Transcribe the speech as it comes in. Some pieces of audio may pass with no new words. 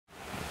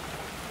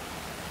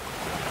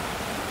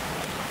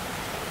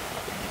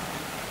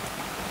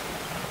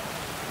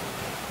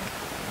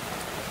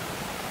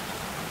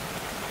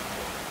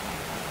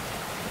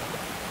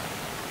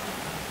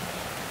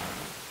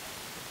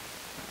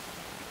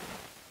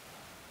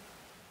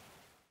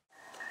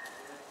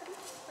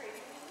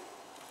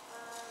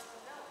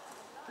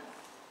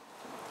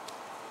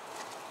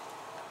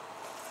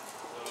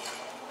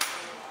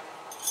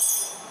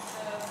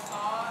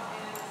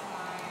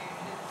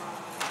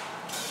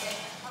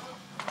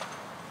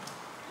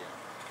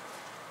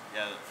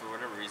Yeah, for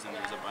whatever reason,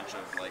 there's a bunch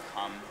of like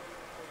hum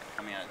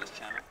coming out of this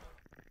channel.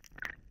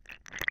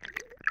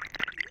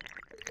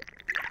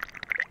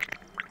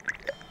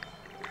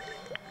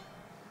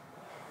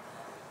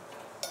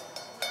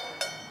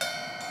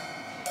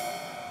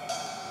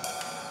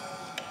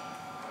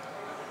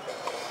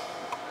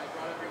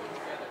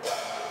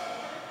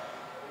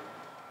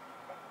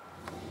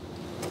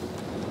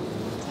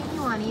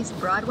 Continue on East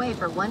Broadway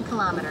for 1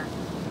 kilometer.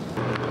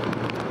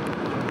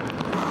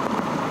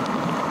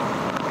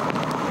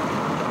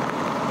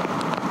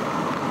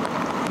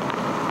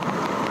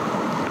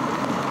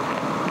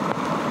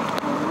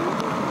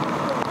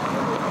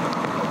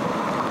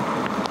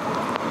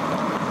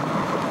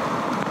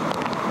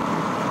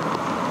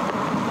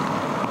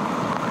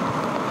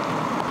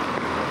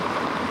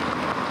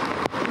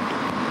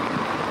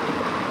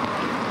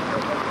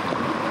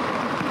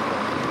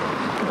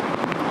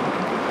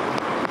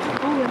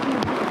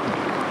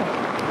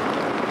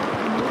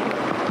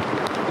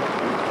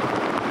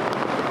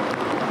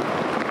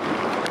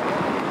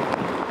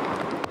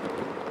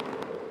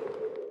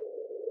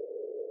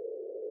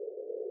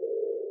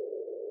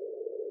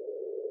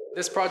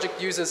 This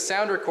project uses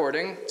sound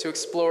recording to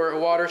explore a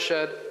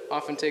watershed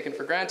often taken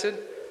for granted.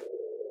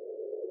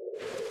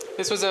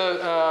 This was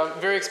a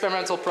very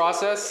experimental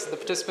process. The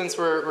participants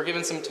were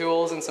given some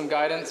tools and some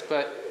guidance,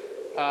 but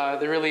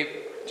they're really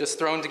just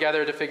thrown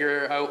together to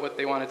figure out what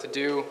they wanted to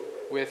do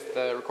with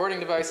the recording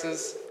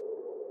devices.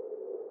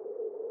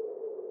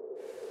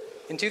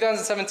 In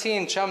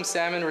 2017, chum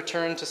salmon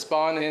returned to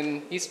spawn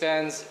in East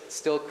Van's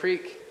Still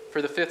Creek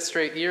for the 5th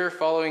straight year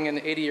following an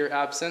 80-year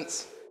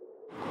absence.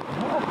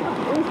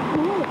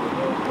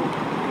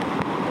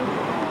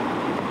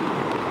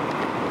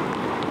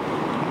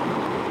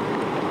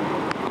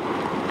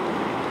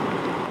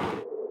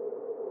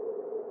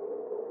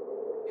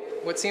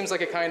 What seems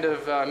like a kind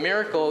of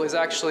miracle is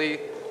actually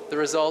the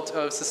result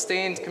of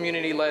sustained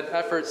community-led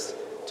efforts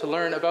to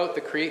learn about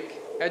the creek,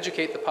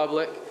 educate the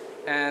public,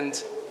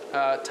 and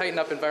tighten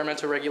up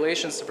environmental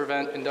regulations to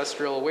prevent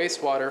industrial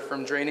wastewater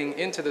from draining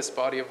into this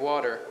body of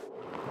water.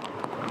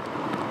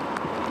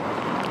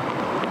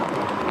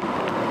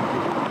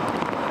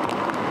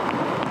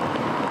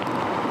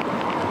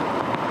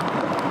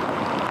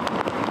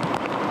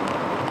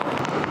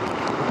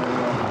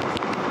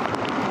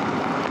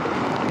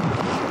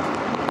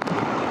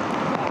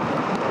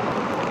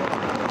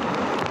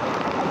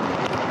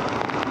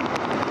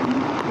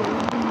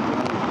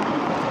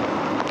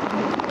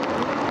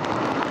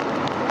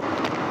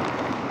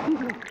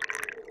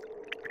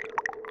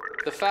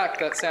 The fact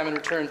that salmon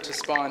returned to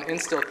spawn in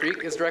Still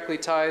Creek is directly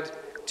tied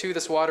to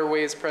this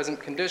waterway's present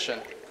condition.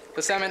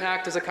 The salmon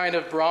act as a kind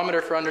of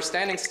barometer for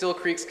understanding Still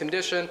Creek's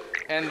condition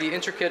and the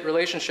intricate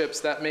relationships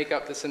that make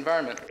up this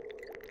environment.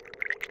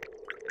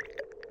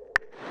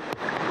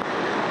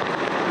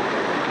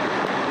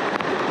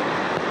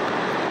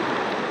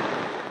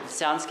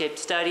 Soundscape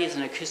studies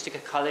and acoustic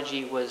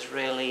ecology was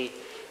really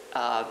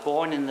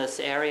born in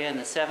this area in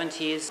the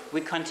 70s.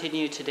 We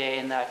continue today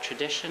in that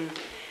tradition.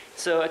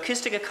 So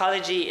acoustic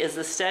ecology is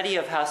the study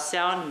of how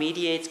sound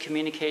mediates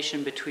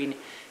communication between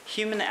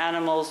human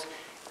animals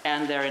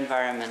and their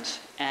environment.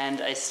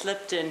 And I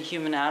slipped in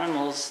human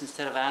animals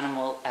instead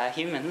of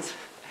humans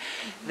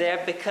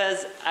there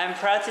because I'm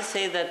proud to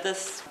say that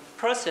this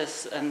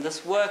process and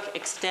this work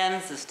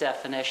extends this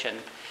definition,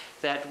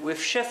 that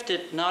we've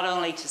shifted not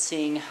only to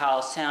seeing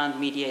how sound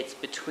mediates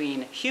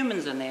between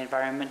humans and the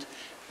environment,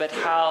 but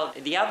how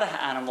the other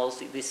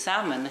animals, the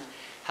salmon,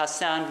 how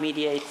sound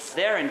mediates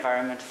their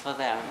environment for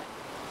them.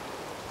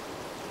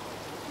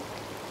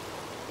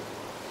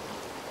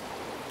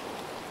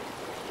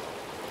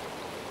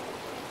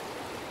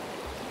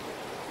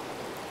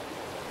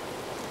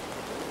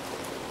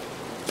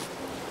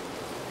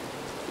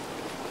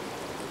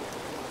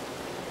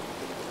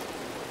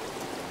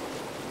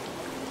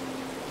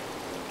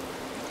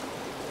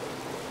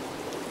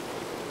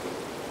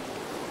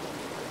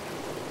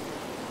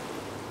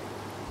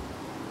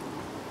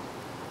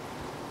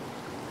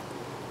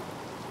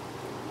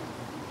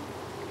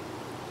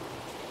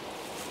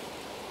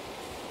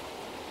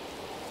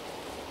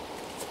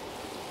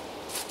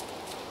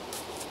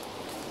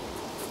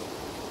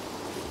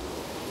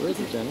 Where is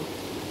it, Jenny?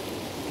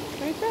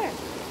 Right there.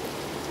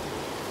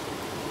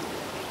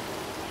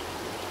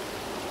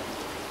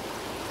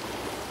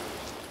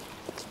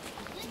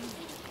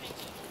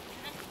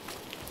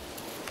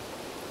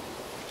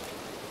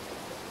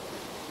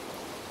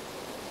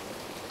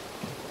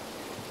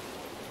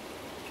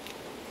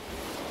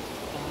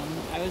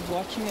 I was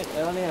watching it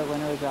earlier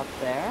when I was up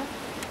there,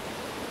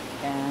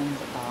 and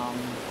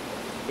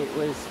it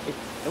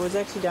was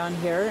actually down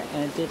here,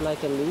 and it did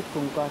like a loop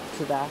and got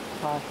to that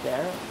part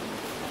there.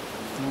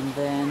 And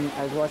then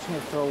I was watching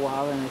it for a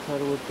while and I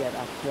thought it would get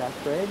up to that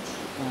bridge,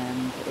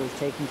 and it was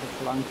taking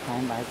such a long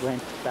time I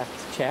went back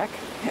to check.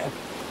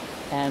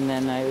 And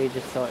then we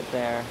just saw it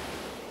there.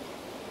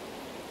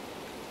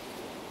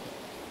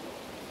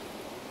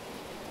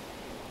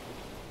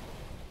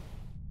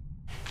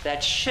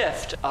 that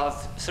shift of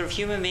sort of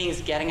human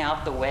beings getting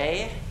out the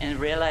way and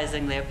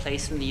realizing their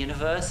place in the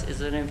universe is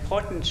an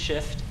important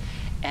shift,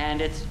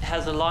 and it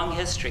has a long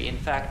history. In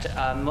fact,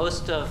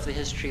 most of the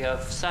history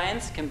of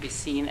science can be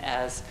seen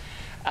as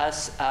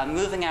us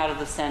moving out of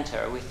the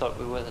center. We thought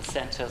we were the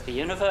center of the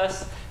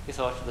universe. We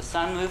thought the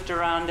sun moved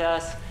around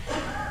us.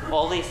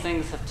 All these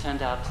things have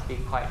turned out to be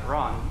quite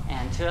wrong.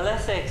 And to a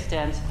lesser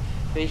extent,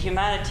 the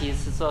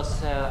humanities has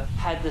also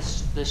had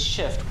this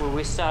shift where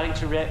we're starting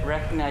to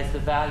recognize the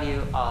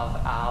value of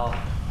our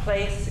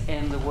place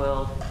in the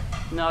world,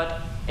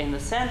 not in the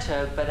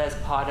center, but as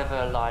part of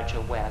a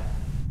larger web.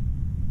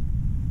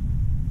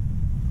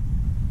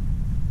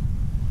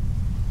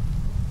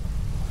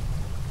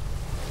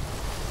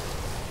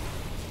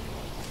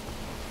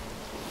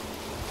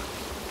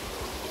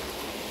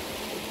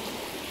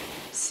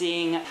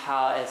 Seeing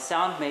how, as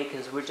sound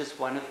makers, we're just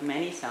one of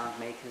many sound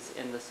makers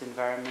in this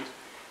environment,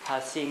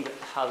 seeing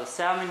how the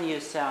salmon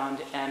use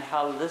sound and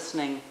how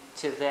listening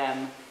to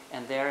them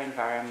and their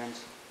environment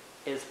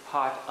is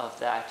part of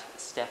that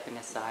stepping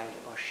aside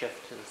or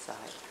shift to the side.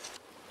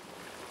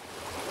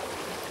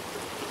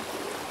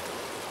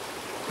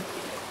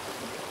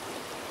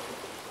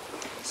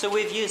 So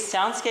we've used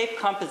soundscape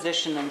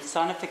composition and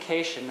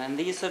sonification, and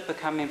these have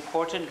become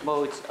important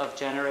modes of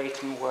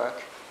generating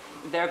work.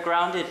 They're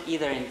grounded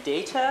either in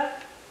data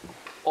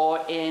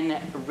or in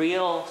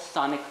real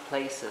sonic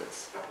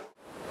places.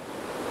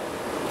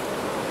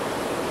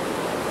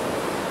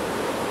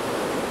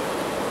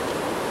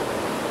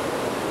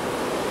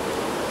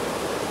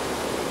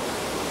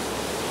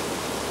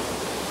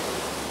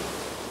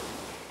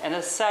 And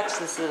as such,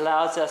 this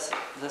allows us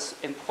this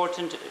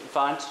important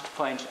vantage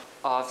point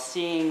of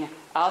seeing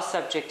our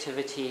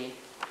subjectivity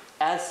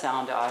as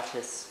sound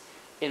artists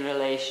in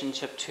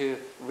relationship to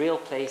real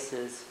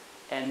places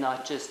and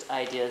not just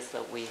ideas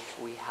that we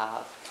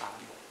have.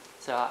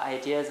 So our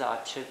ideas, our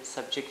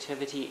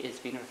subjectivity is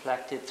being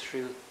reflected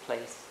through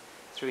place,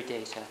 through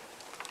data.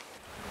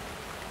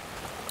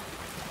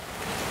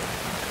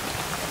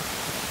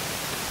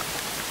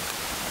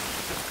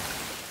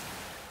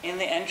 In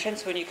the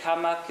entrance, when you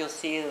come up, you'll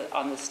see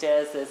on the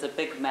stairs there's a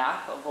big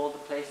map of all the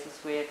places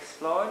we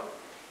explored,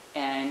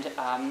 and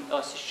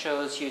also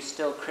shows you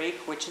Still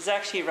Creek, which is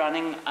actually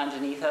running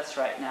underneath us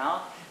right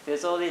now.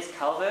 There's all these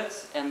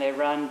culverts, and they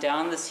run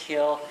down this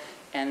hill,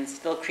 and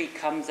Still Creek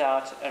comes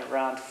out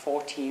around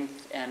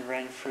 14th and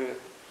Renfrew.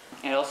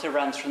 It also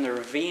runs from the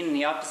ravine in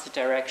the opposite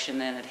direction,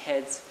 and it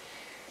heads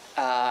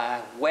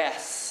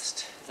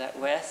west. Is that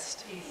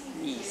west?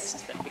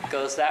 East. It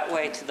goes that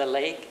way to the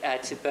lake,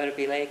 to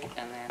Burnaby Lake,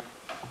 and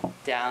then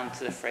down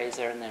to the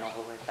Fraser, and then all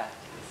the way back to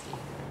the sea.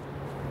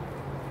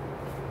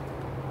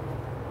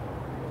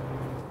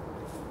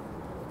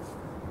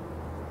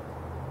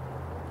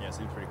 Yeah, it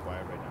seems pretty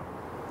quiet right now.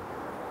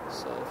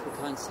 So if you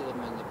can't see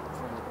them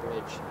from the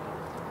bridge, you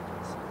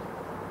can see them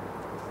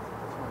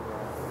from where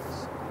I was.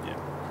 Yeah.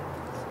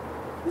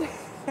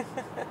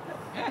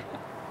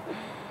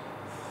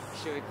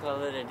 Should we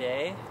call it a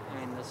day? I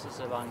mean, this is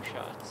a long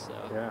shot, so.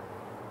 Yeah.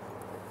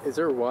 Is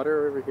there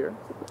water over here?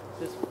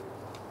 This,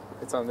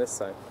 It's on this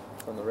side.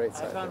 It's on the right I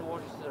side. found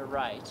water to the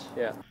right.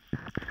 Yeah.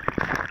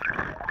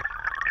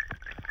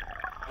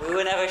 We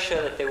were never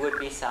sure that there would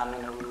be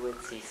salmon or we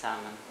would see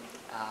salmon.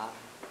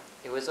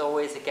 It was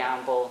always a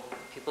gamble.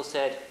 People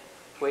said,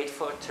 wait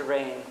for it to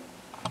rain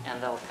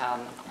and they'll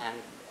come, and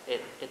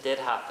it did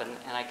happen.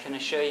 And I can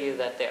assure you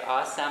that there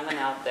are salmon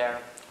out there,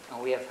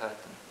 and we have heard them.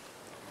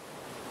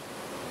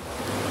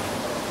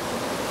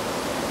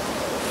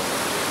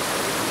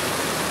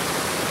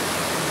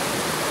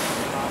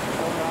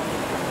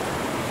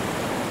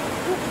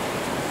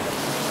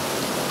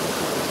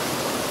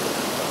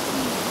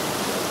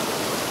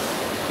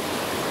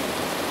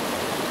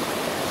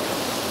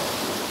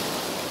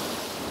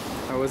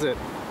 How was it?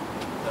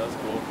 That was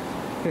cool.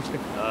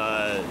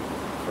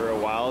 For a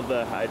while,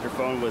 the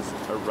hydrophone was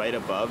right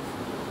above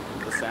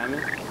the salmon.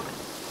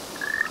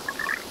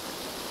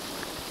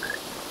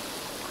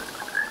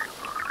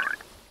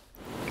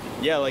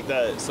 Yeah, like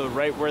so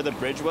right where the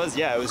bridge was,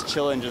 yeah, it was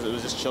chilling, it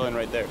was just chilling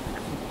right there.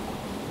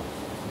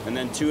 And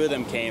then two of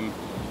them came,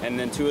 and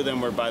then two of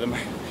them were by the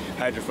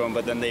hydrophone,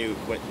 but then they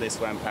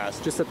swam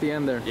past. Just at the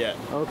end there? Yeah.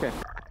 Okay.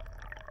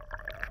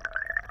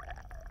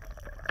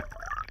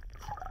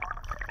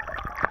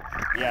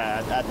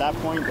 Yeah, at that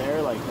point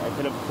there, like, I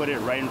could have put it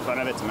right in front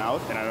of its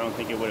mouth, and I don't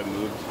think it would have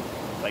moved,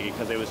 like,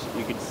 because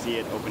you could see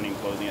it opening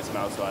and closing its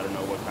mouth, so I don't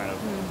know what kind of,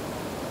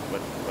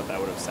 what that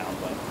would have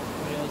sounded like.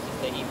 Who knows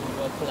if they even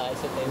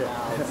vocalize with their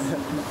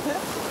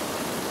mouths.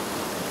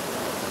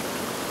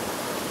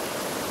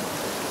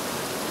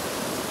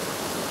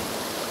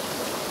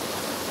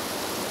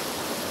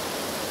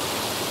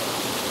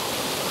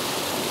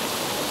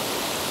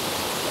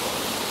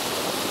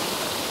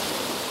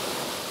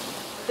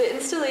 The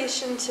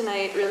installation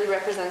tonight really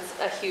represents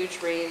a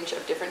huge range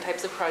of different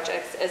types of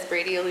projects. As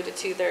Brady alluded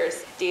to,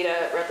 there's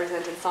data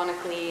represented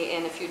sonically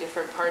in a few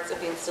different parts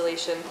of the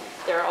installation.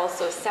 There are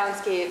also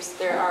soundscapes,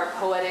 there are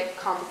poetic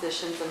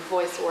compositions and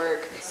voice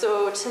work.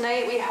 So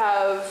tonight we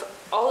have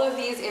all of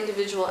these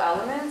individual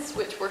elements,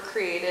 which were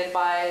created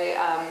by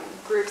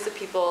groups of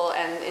people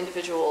and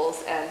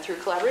individuals and through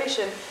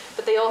collaboration,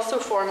 but they also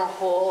form a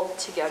whole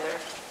together.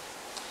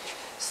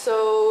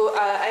 So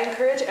I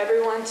encourage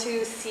everyone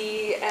to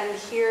see and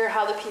hear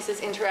how the pieces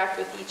interact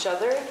with each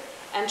other,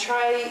 and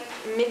try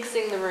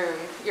mixing the room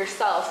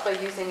yourself by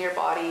using your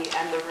body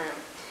and the room.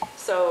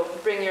 So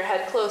bring your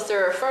head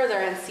closer or further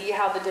and see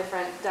how the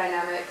different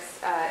dynamics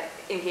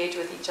engage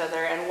with each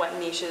other, and what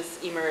niches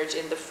emerge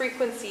in the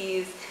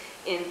frequencies,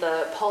 in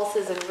the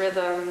pulses and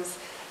rhythms,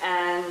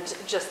 and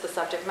just the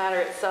subject matter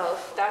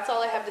itself. That's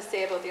all I have to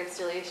say about the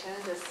installation.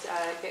 Just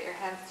get your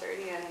hands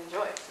dirty and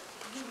enjoy.